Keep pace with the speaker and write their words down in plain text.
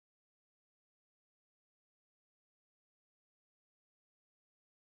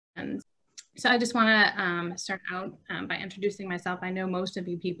So I just want to start out by introducing myself. I know most of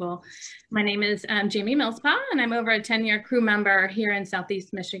you people. My name is Jamie Millspaugh, and I'm over a 10-year crew member here in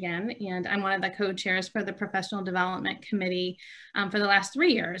Southeast Michigan, and I'm one of the co-chairs for the Professional Development Committee for the last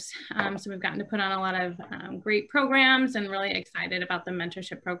 3 years. So we've gotten to put on a lot of great programs and really excited about the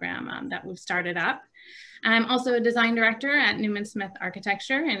mentorship program that we've started up. I'm also a design director at Neumann Smith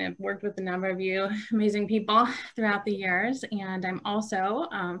Architecture, and I've worked with a number of you amazing people throughout the years. And I'm also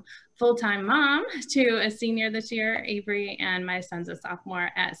full-time mom to a senior this year, Avery, and my son's a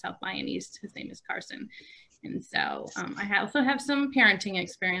sophomore at South Lyon East. His name is Carson. And so I also have some parenting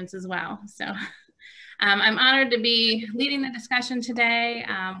experience as well. So I'm honored to be leading the discussion today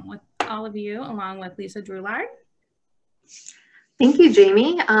with all of you, along with Lisa Drouillard. Thank you,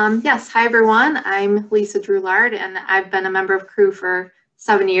 Jamie. Yes, hi everyone. I'm Lisa Drouillard, and I've been a member of crew for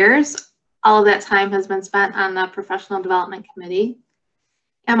 7 years. All of that time has been spent on the Professional Development Committee.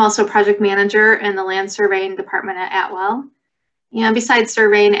 I'm also project manager in the land surveying department at Atwell. And besides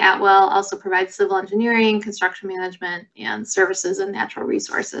surveying, Atwell also provides civil engineering, construction management, and services and natural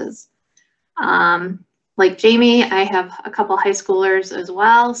resources. Like Jamie, I have a couple high schoolers as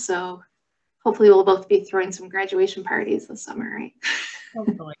well, so hopefully we'll both be throwing some graduation parties this summer, right?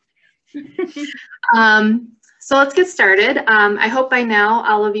 Hopefully. So let's get started. I hope by now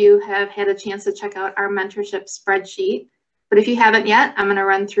all of you have had a chance to check out our mentorship spreadsheet. But if you haven't yet, I'm going to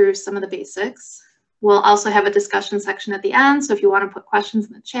run through some of the basics. We'll also have a discussion section at the end. So if you want to put questions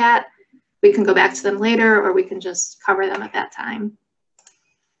in the chat, we can go back to them later, or we can just cover them at that time.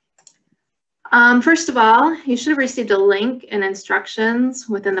 First of all, you should have received a link and instructions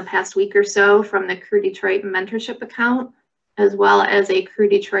within the past week or so from the Crew Detroit mentorship account, as well as a Crew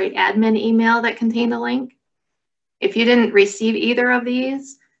Detroit admin email that contained a link. If you didn't receive either of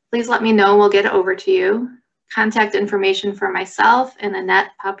these, please let me know. We'll get it over to you. Contact information for myself and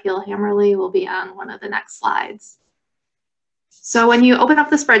Annette Popiel-Hammerly will be on one of the next slides. So when you open up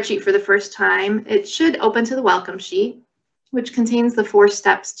the spreadsheet for the first time, it should open to the welcome sheet, which contains the 4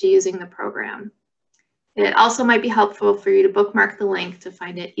 steps to using the program. It also might be helpful for you to bookmark the link to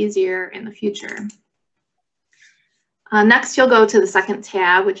find it easier in the future. Next, you'll go to the second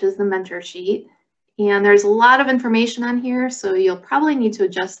tab, which is the mentor sheet. And there's a lot of information on here, so you'll probably need to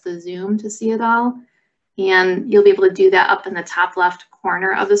adjust the zoom to see it all. And you'll be able to do that up in the top left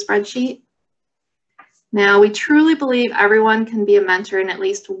corner of the spreadsheet. Now, we truly believe everyone can be a mentor in at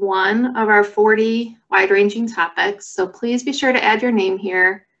least one of our 40 wide-ranging topics, so please be sure to add your name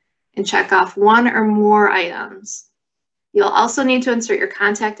here and check off one or more items. You'll also need to insert your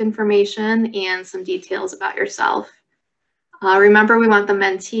contact information and some details about yourself. Remember, we want the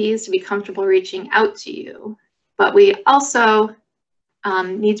mentees to be comfortable reaching out to you, but we also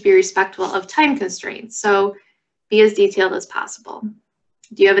need to be respectful of time constraints, so be as detailed as possible.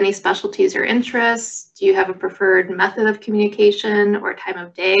 Do you have any specialties or interests? Do you have a preferred method of communication or time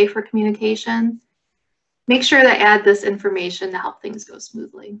of day for communication? Make sure to add this information to help things go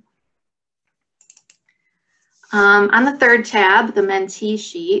smoothly. On the third tab, the mentee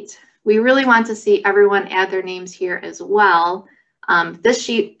sheet, we really want to see everyone add their names here as well. This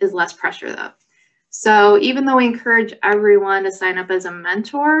sheet is less pressure though. So even though we encourage everyone to sign up as a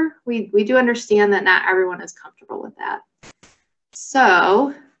mentor, we do understand that not everyone is comfortable with that.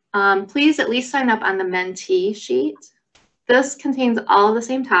 So please at least sign up on the mentee sheet. This contains all of the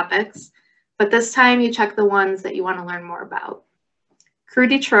same topics, but this time you check the ones that you want to learn more about. Crew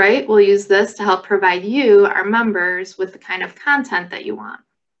Detroit will use this to help provide you, our members, with the kind of content that you want.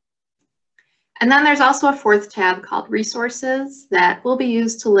 And then there's also a 4th tab called Resources that will be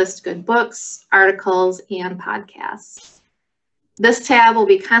used to list good books, articles, and podcasts. This tab will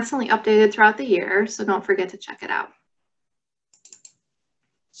be constantly updated throughout the year, so don't forget to check it out.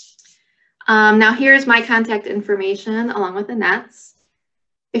 Now here's my contact information along with Annette's.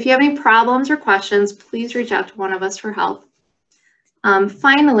 If you have any problems or questions, please reach out to one of us for help.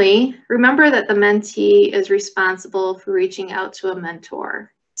 Finally, remember that the mentee is responsible for reaching out to a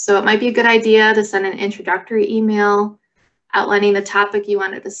mentor. So it might be a good idea to send an introductory email outlining the topic you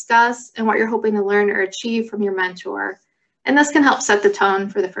want to discuss and what you're hoping to learn or achieve from your mentor. And this can help set the tone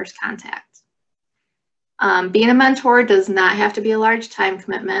for the first contact. Being a mentor does not have to be a large time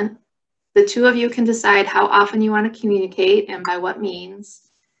commitment. The 2 of you can decide how often you want to communicate and by what means.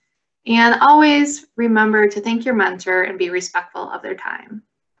 And always remember to thank your mentor and be respectful of their time.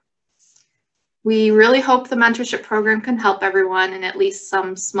 We really hope the mentorship program can help everyone in at least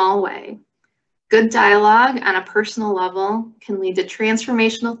some small way. Good dialogue on a personal level can lead to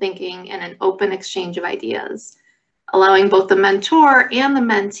transformational thinking and an open exchange of ideas, allowing both the mentor and the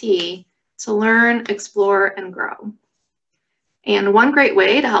mentee to learn, explore, and grow. And one great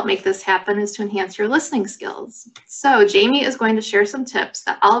way to help make this happen is to enhance your listening skills. So Jamie is going to share some tips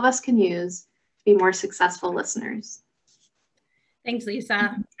that all of us can use to be more successful listeners. Thanks,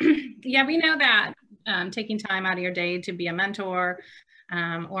 Lisa. Yeah, we know that taking time out of your day to be a mentor,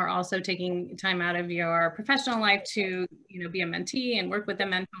 or also taking time out of your professional life to, be a mentee and work with a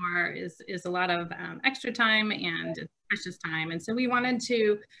mentor is a lot of extra time and precious time. And so we wanted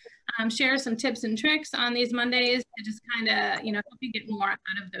to share some tips and tricks on these Mondays to just kind of, help you get more out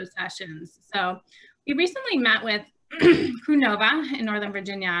of those sessions. So we recently met with Crew Nova in Northern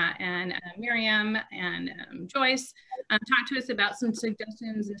Virginia, and Miriam and Joyce talked to us about some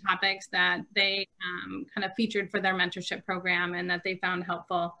suggestions and topics that they kind of featured for their mentorship program and that they found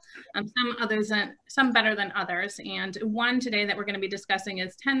helpful. Some better than others. And one today that we're going to be discussing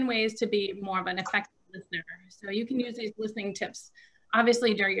is 10 ways to be more of an effective listener. So you can use these listening tips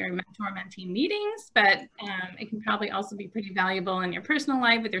obviously during your mentor-mentee meetings, but it can probably also be pretty valuable in your personal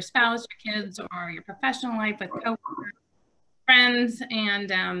life with your spouse, your kids, or your professional life with coworkers, friends.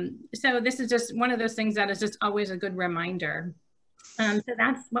 And so this is just one of those things that is just always a good reminder. So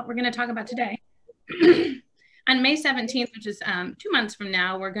that's what we're going to talk about today. On May 17th, which is 2 months from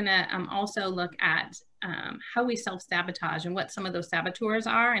now, we're going to also look at how we self-sabotage and what some of those saboteurs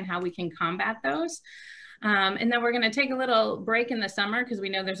are and how we can combat those. And then we're going to take a little break in the summer because we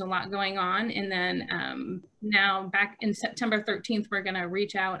know there's a lot going on. And then now back in September 13th, we're going to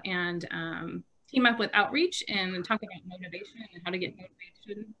reach out and team up with Outreach and talk about motivation and how to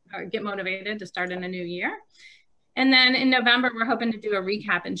get motivated to start in a new year. And then in November, we're hoping to do a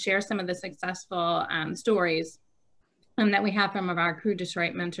recap and share some of the successful stories that we have from our Crew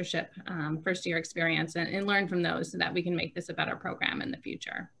Detroit mentorship first year experience and learn from those so that we can make this a better program in the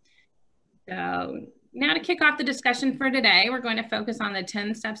future. So now to kick off the discussion for today, we're going to focus on the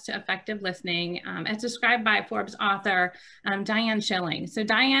 10 steps to effective listening as described by Forbes author Diane Schilling. So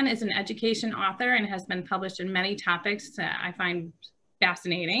Diane is an education author and has been published in many topics that I find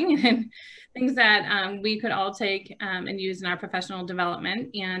fascinating and things that we could all take and use in our professional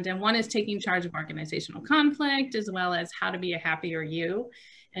development. And one is taking charge of organizational conflict, as well as how to be a happier you.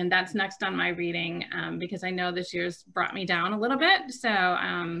 And that's next on my reading because I know this year's brought me down a little bit.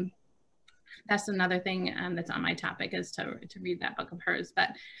 So that's another thing that's on my topic is to read that book of hers. But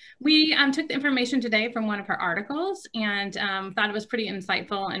we took the information today from one of her articles and thought it was pretty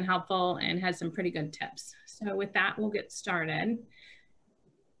insightful and helpful and had some pretty good tips. So with that, we'll get started.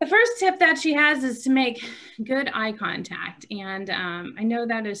 The first tip that she has is to make good eye contact. And I know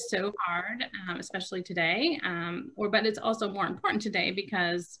that is so hard, especially today, but it's also more important today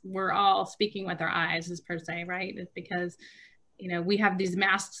because we're all speaking with our eyes as per se, right? It's because we have these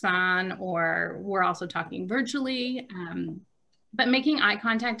masks on, or we're also talking virtually, but making eye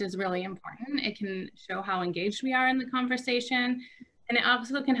contact is really important. It can show how engaged we are in the conversation, and it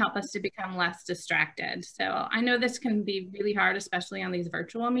also can help us to become less distracted. So I know this can be really hard, especially on these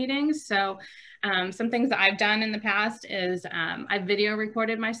virtual meetings. So some things that I've done in the past is I video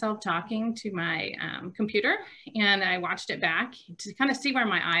recorded myself talking to my computer, and I watched it back to kind of see where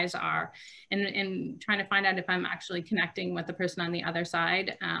my eyes are and trying to find out if I'm actually connecting with the person on the other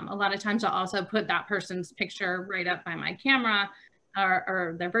side. A lot of times I'll also put that person's picture right up by my camera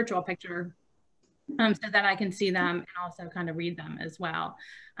or their virtual picture so that I can see them and also kind of read them as well.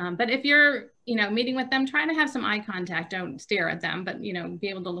 But if you're, meeting with them, try to have some eye contact. Don't stare at them, but, be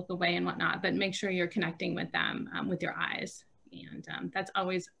able to look away and whatnot, but make sure you're connecting with them with your eyes. And that's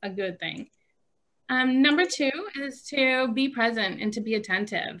always a good thing. Number 2 is to be present and to be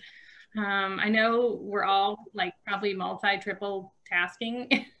attentive. I know we're all probably triple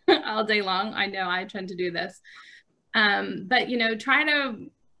tasking all day long. I know I tend to do this. But, try to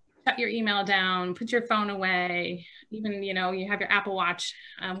shut your email down, put your phone away, even, you have your Apple Watch,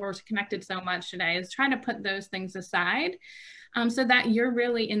 we're connected so much today, is try to put those things aside so that you're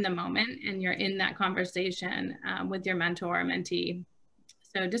really in the moment and you're in that conversation with your mentor or mentee.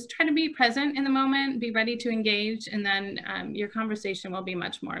 So just try to be present in the moment, be ready to engage, and then your conversation will be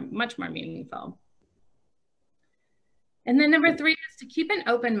much more meaningful. And then number 3 is to keep an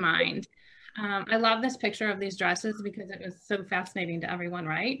open mind. I love this picture of these dresses because it was so fascinating to everyone,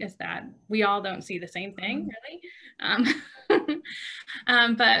 right? Is that we all don't see the same thing, really.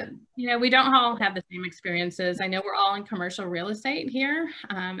 But, we don't all have the same experiences. I know we're all in commercial real estate here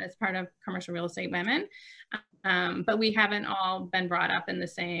as part of Commercial Real Estate Women, but we haven't all been brought up in the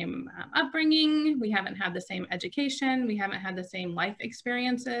same upbringing. We haven't had the same education. We haven't had the same life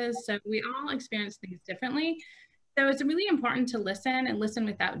experiences. So we all experience things differently. So it's really important to listen and listen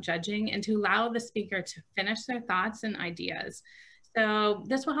without judging and to allow the speaker to finish their thoughts and ideas. So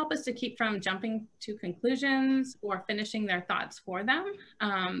this will help us to keep from jumping to conclusions or finishing their thoughts for them,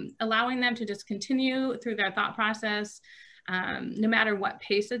 allowing them to just continue through their thought process, no matter what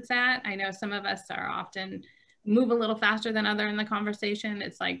pace it's at. I know some of us are often move a little faster than other in the conversation.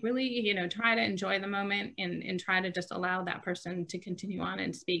 It's like really, you know, try to enjoy the moment and try to just allow that person to continue on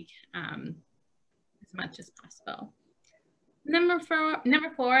and speak as much as possible. Number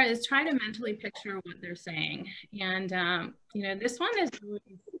four is try to mentally picture what they're saying. And, you know, this one is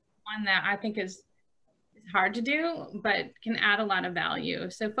one that I think is hard to do, but can add a lot of value.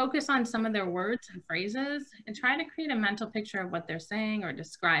 So focus on some of their words and phrases and try to create a mental picture of what they're saying or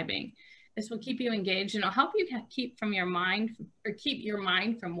describing. This will keep you engaged and it'll help you keep your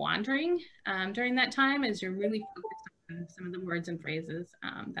mind from wandering during that time as you're really focused on some of the words and phrases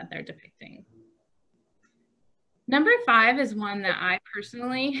that they're depicting. Number 5 is one that I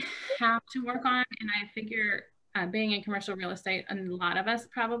personally have to work on, and I figure being in commercial real estate, and a lot of us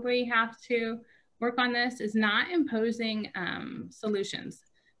probably have to work on this, is not imposing solutions.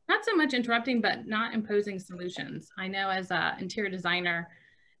 Not so much interrupting, but not imposing solutions. I know as an interior designer,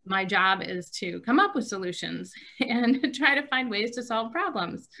 my job is to come up with solutions and try to find ways to solve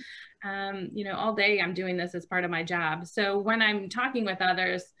problems. You know, all day I'm doing this as part of my job. So when I'm talking with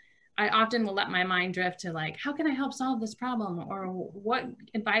others, I often will let my mind drift to like, how can I help solve this problem? Or what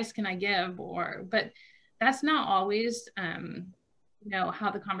advice can I give? But that's not always, you know, how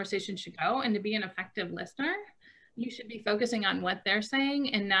the conversation should go. And to be an effective listener, you should be focusing on what they're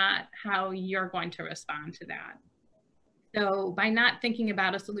saying and not how you're going to respond to that. So by not thinking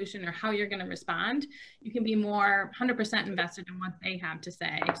about a solution or how you're going to respond, you can be more 100% invested in what they have to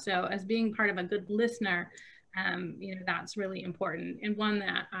say. So as being part of a good listener, you know, that's really important and one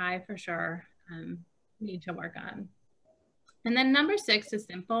that I for sure need to work on. And then number 6 is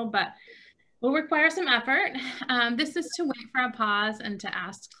simple, but will require some effort. This is to wait for a pause and to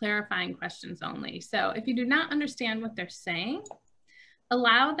ask clarifying questions only. So if you do not understand what they're saying,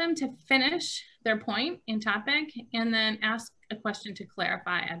 allow them to finish their point and topic and then ask a question to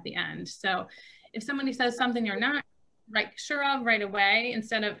clarify at the end. So if somebody says something you're not sure of right away,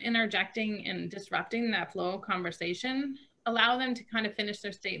 instead of interjecting and disrupting that flow of conversation, allow them to kind of finish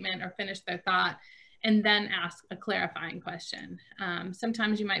their statement or finish their thought and then ask a clarifying question.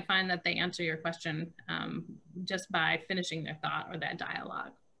 Sometimes you might find that they answer your question just by finishing their thought or that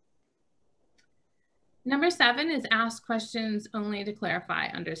dialogue. Number 7 is ask questions only to clarify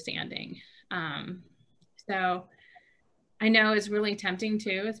understanding. So I know it's really tempting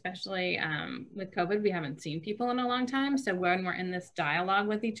too, especially with COVID, we haven't seen people in a long time. So when we're in this dialogue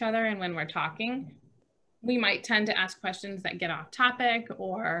with each other and when we're talking, we might tend to ask questions that get off topic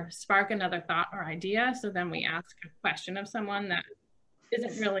or spark another thought or idea. So then we ask a question of someone that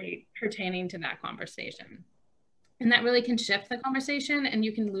isn't really pertaining to that conversation. And that really can shift the conversation and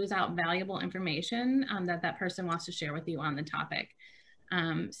you can lose out valuable information that that person wants to share with you on the topic.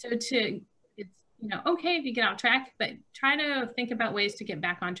 You know, okay if you get off track, but try to think about ways to get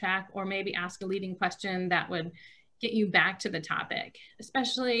back on track or maybe ask a leading question that would get you back to the topic.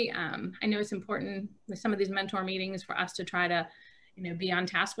 Especially, I know it's important with some of these mentor meetings for us to try to, you know, be on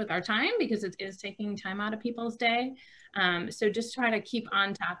task with our time because it is taking time out of people's day. So just try to keep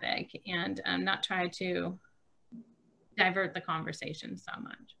on topic and not try to divert the conversation so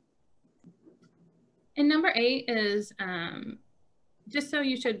much. And number 8 is just so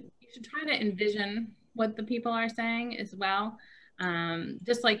you should try to envision what the people are saying as well.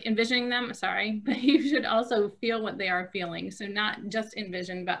 Just like envisioning them, but you should also feel what they are feeling. So not just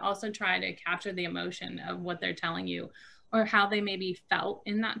envision, but also try to capture the emotion of what they're telling you or how they maybe felt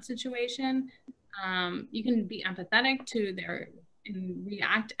in that situation. You can be empathetic to and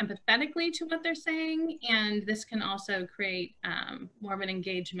react empathetically to what they're saying. And this can also create more of an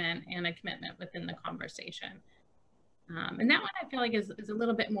engagement and a commitment within the conversation. And that one I feel like is a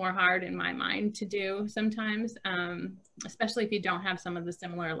little bit more hard in my mind to do sometimes, especially if you don't have some of the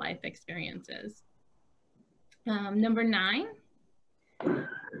similar life experiences. Number 9,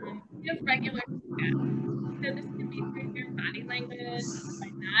 give regular feedback. So this can be through your body language, by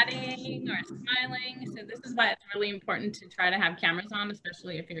nodding or smiling. So this is why it's really important to try to have cameras on,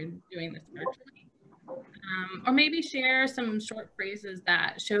 especially if you're doing this virtually. Or maybe share some short phrases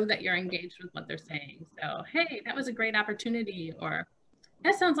that show that you're engaged with what they're saying. So, hey, that was a great opportunity, or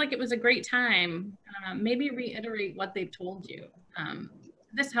that sounds like it was a great time. Maybe reiterate what they've told you.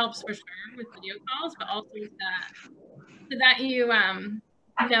 This helps for sure with video calls, but also so that you know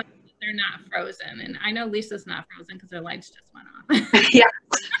that they're not frozen. And I know Lisa's not frozen because her lights just went off. Yeah.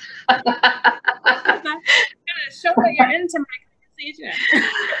 I'm gonna show that you're into my conversation.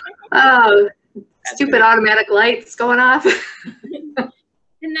 Oh, stupid automatic lights going off.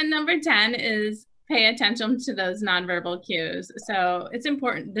 And then number 10 is pay attention to those nonverbal cues. So it's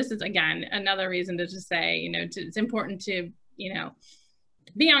important. This is, again, another reason to just say, you know, it's important to, you know,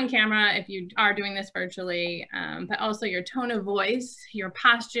 be on camera if you are doing this virtually, but also your tone of voice, your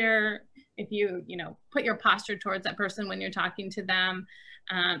posture. If you, you know, put your posture towards that person when you're talking to them,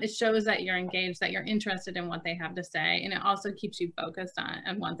 it shows that you're engaged, that you're interested in what they have to say, and it also keeps you focused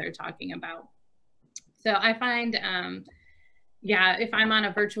on what they're talking about. So I find, yeah, if I'm on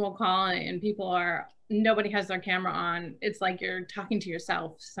a virtual call and nobody has their camera on, it's like you're talking to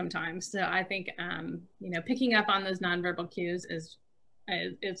yourself sometimes. So I think, you know, picking up on those nonverbal cues is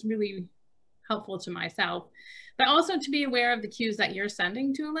really helpful to myself, but also to be aware of the cues that you're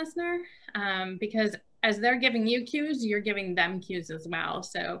sending to a listener, because as they're giving you cues, you're giving them cues as well.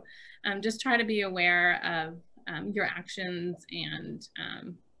 So just try to be aware of your actions. And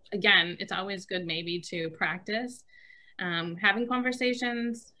again, it's always good maybe to practice having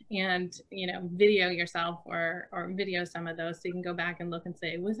conversations and, you know, video yourself or video some of those so you can go back and look and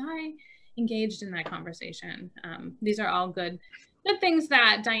say, was I engaged in that conversation? These are all good things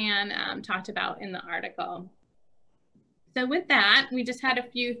that Diane talked about in the article. So with that, we just had a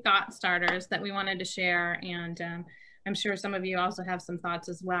few thought starters that we wanted to share, and I'm sure some of you also have some thoughts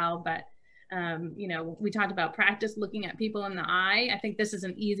as well, but you know, we talked about practice looking at people in the eye. I think this is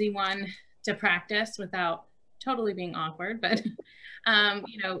an easy one to practice without totally being awkward, but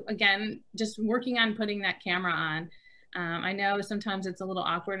you know, again, just working on putting that camera on. I know sometimes it's a little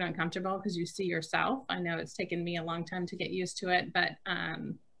awkward and uncomfortable because you see yourself. I know it's taken me a long time to get used to it, but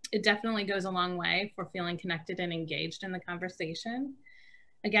it definitely goes a long way for feeling connected and engaged in the conversation.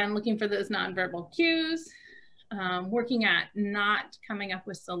 Again, looking for those nonverbal cues, working at not coming up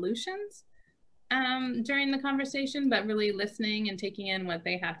with solutions during the conversation, but really listening and taking in what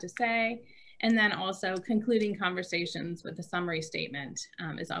they have to say. And then also concluding conversations with a summary statement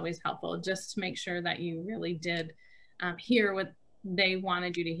is always helpful, just to make sure that you really did hear what they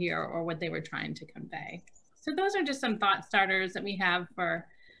wanted you to hear or what they were trying to convey. So those are just some thought starters that we have for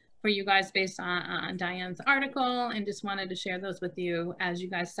you guys based on Diane's article, and just wanted to share those with you as you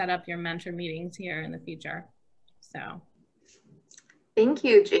guys set up your mentor meetings here in the future. So. Thank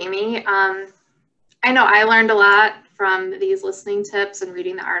you, Jamie. I know I learned a lot from these listening tips and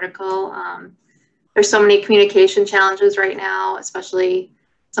reading the article. There's so many communication challenges right now, especially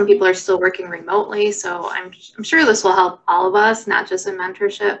some people are still working remotely. So I'm sure this will help all of us, not just in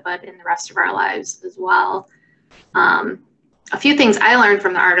mentorship, but in the rest of our lives as well. A few things I learned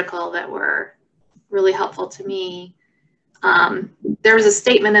from the article that were really helpful to me. There was a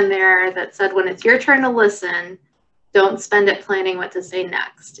statement in there that said, when it's your turn to listen, don't spend it planning what to say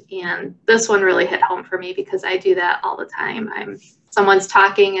next. And this one really hit home for me because I do that all the time. Someone's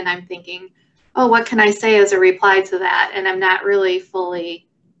talking and I'm thinking, oh, what can I say as a reply to that? And I'm not really fully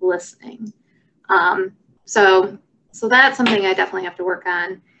listening. So that's something I definitely have to work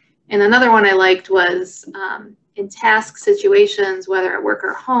on. And another one I liked was in task situations, whether at work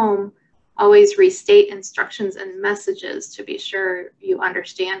or home, always restate instructions and messages to be sure you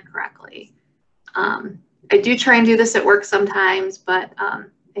understand correctly. I do try and do this at work sometimes, but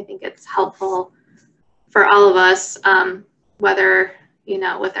I think it's helpful for all of us, whether, you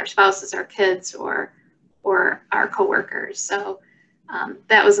know, with our spouses, our kids, or our coworkers. So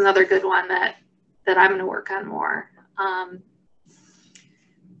that was another good one that I'm going to work on more.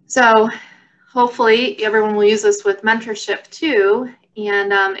 So hopefully everyone will use this with mentorship too.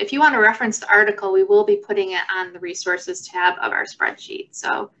 And if you want to reference the article, we will be putting it on the resources tab of our spreadsheet.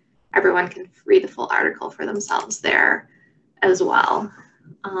 So everyone can read the full article for themselves there as well.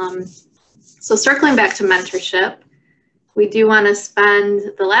 So circling back to mentorship, we do want to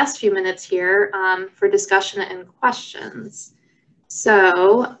spend the last few minutes here for discussion and questions.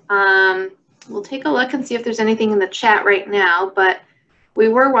 So we'll take a look and see if there's anything in the chat right now, but we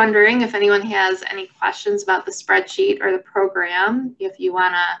were wondering if anyone has any questions about the spreadsheet or the program. If you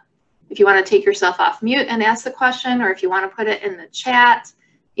want to take yourself off mute and ask the question, or if you want to put it in the chat,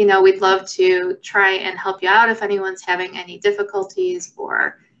 you know, we'd love to try and help you out if anyone's having any difficulties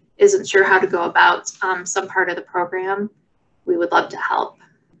or isn't sure how to go about some part of the program. We would love to help.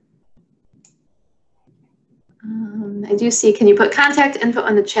 I do see, can you put contact info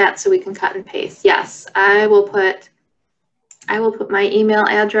in the chat so we can cut and paste? Yes, I will put my email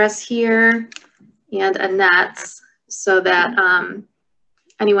address here and Annette's so that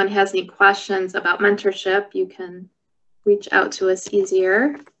anyone has any questions about mentorship, you can reach out to us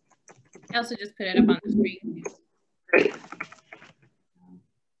easier. I also just put it up on the screen. Great.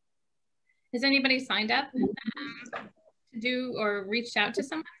 Has anybody signed up to do or reached out to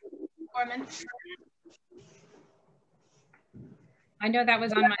someone? performance. I know that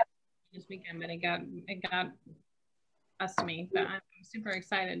was on my this weekend, but it got us to me. But I'm super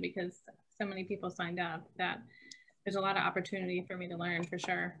excited because so many people signed up that there's a lot of opportunity for me to learn for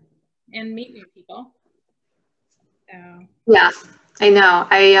sure and meet new people. So yeah, I know.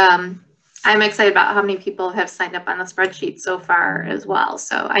 I'm excited about how many people have signed up on the spreadsheet so far as well.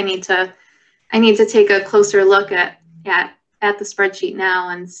 So I need to take a closer look at the spreadsheet now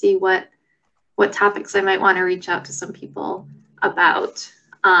and see what topics I might want to reach out to some people about.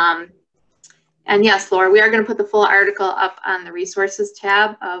 And yes, Laura, we are going to put the full article up on the resources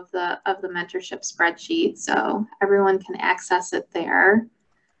tab of the mentorship spreadsheet, so everyone can access it there.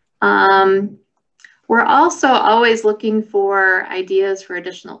 We're also always looking for ideas for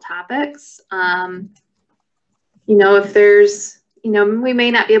additional topics. You know, if there's, you know, we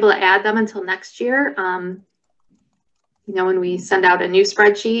may not be able to add them until next year. You know, when we send out a new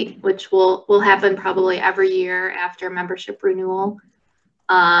spreadsheet, which will happen probably every year after membership renewal.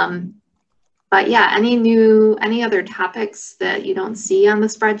 But yeah, any other topics that you don't see on the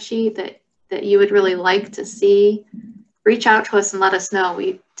spreadsheet that you would really like to see, reach out to us and let us know.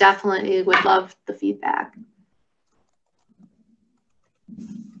 We definitely would love the feedback.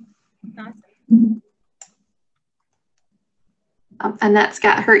 awesome. Annette's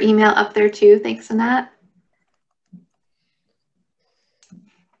got her email up there too. Thanks, Annette.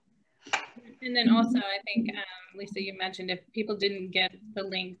 And then also, I think, Lisa, you mentioned if people didn't get the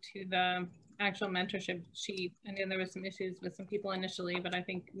link to the actual mentorship sheet, and then there was some issues with some people initially, but I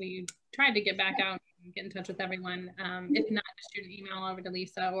think we tried to get back out and get in touch with everyone. If not, just shoot an email over to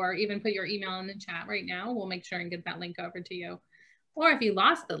Lisa, or even put your email in the chat right now. We'll make sure and get that link over to you. Or if you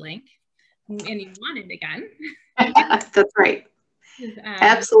lost the link and you want it again. That's right.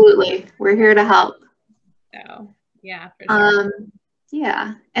 Absolutely. We're here to help. So yeah, for sure.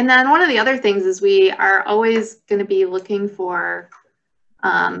 Yeah. And then one of the other things is we are always going to be looking for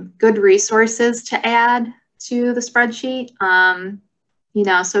good resources to add to the spreadsheet. You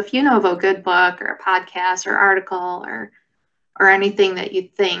know, so if you know of a good book or a podcast or article or anything that you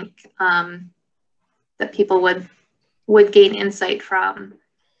think that people would gain insight from,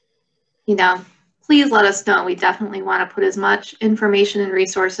 you know, please let us know. We definitely want to put as much information and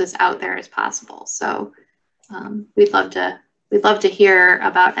resources out there as possible. So we'd love to hear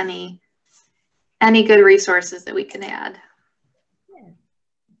about any good resources that we can add.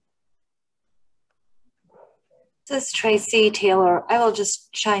 This is Tracy Taylor. I will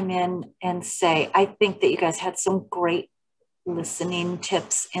just chime in and say, I think that you guys had some great listening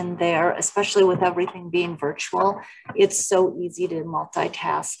tips in there, especially with everything being virtual. It's so easy to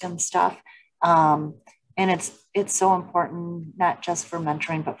multitask and stuff. And it's so important, not just for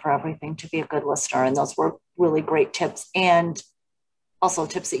mentoring, but for everything, to be a good listener. And those were really great tips, and also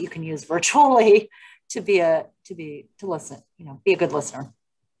tips that you can use virtually to listen, you know, be a good listener.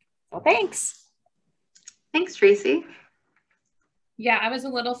 So thanks. Thanks, Tracy. Yeah, I was a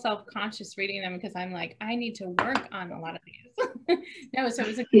little self-conscious reading them because I'm like, I need to work on a lot of these. No, so it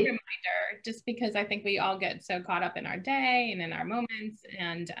was a good reminder, just because I think we all get so caught up in our day and in our moments,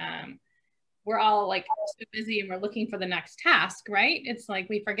 and we're all like so busy and we're looking for the next task, right? It's like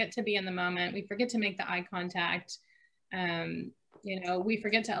we forget to be in the moment. We forget to make the eye contact. You know, we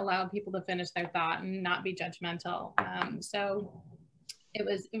forget to allow people to finish their thought and not be judgmental. So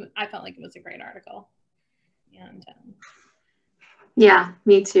I felt like it was a great article. And yeah,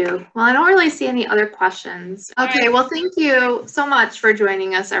 me too. Well, I don't really see any other questions. Okay, well, thank you so much for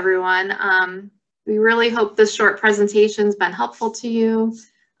joining us, everyone. We really hope this short presentation's been helpful to you.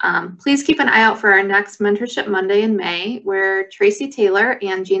 Please keep an eye out for our next Mentorship Monday in May, where Tracy Taylor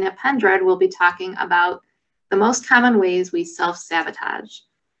and Gina Pendred will be talking about the most common ways we self-sabotage.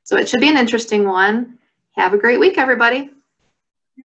 So it should be an interesting one. Have a great week, everybody.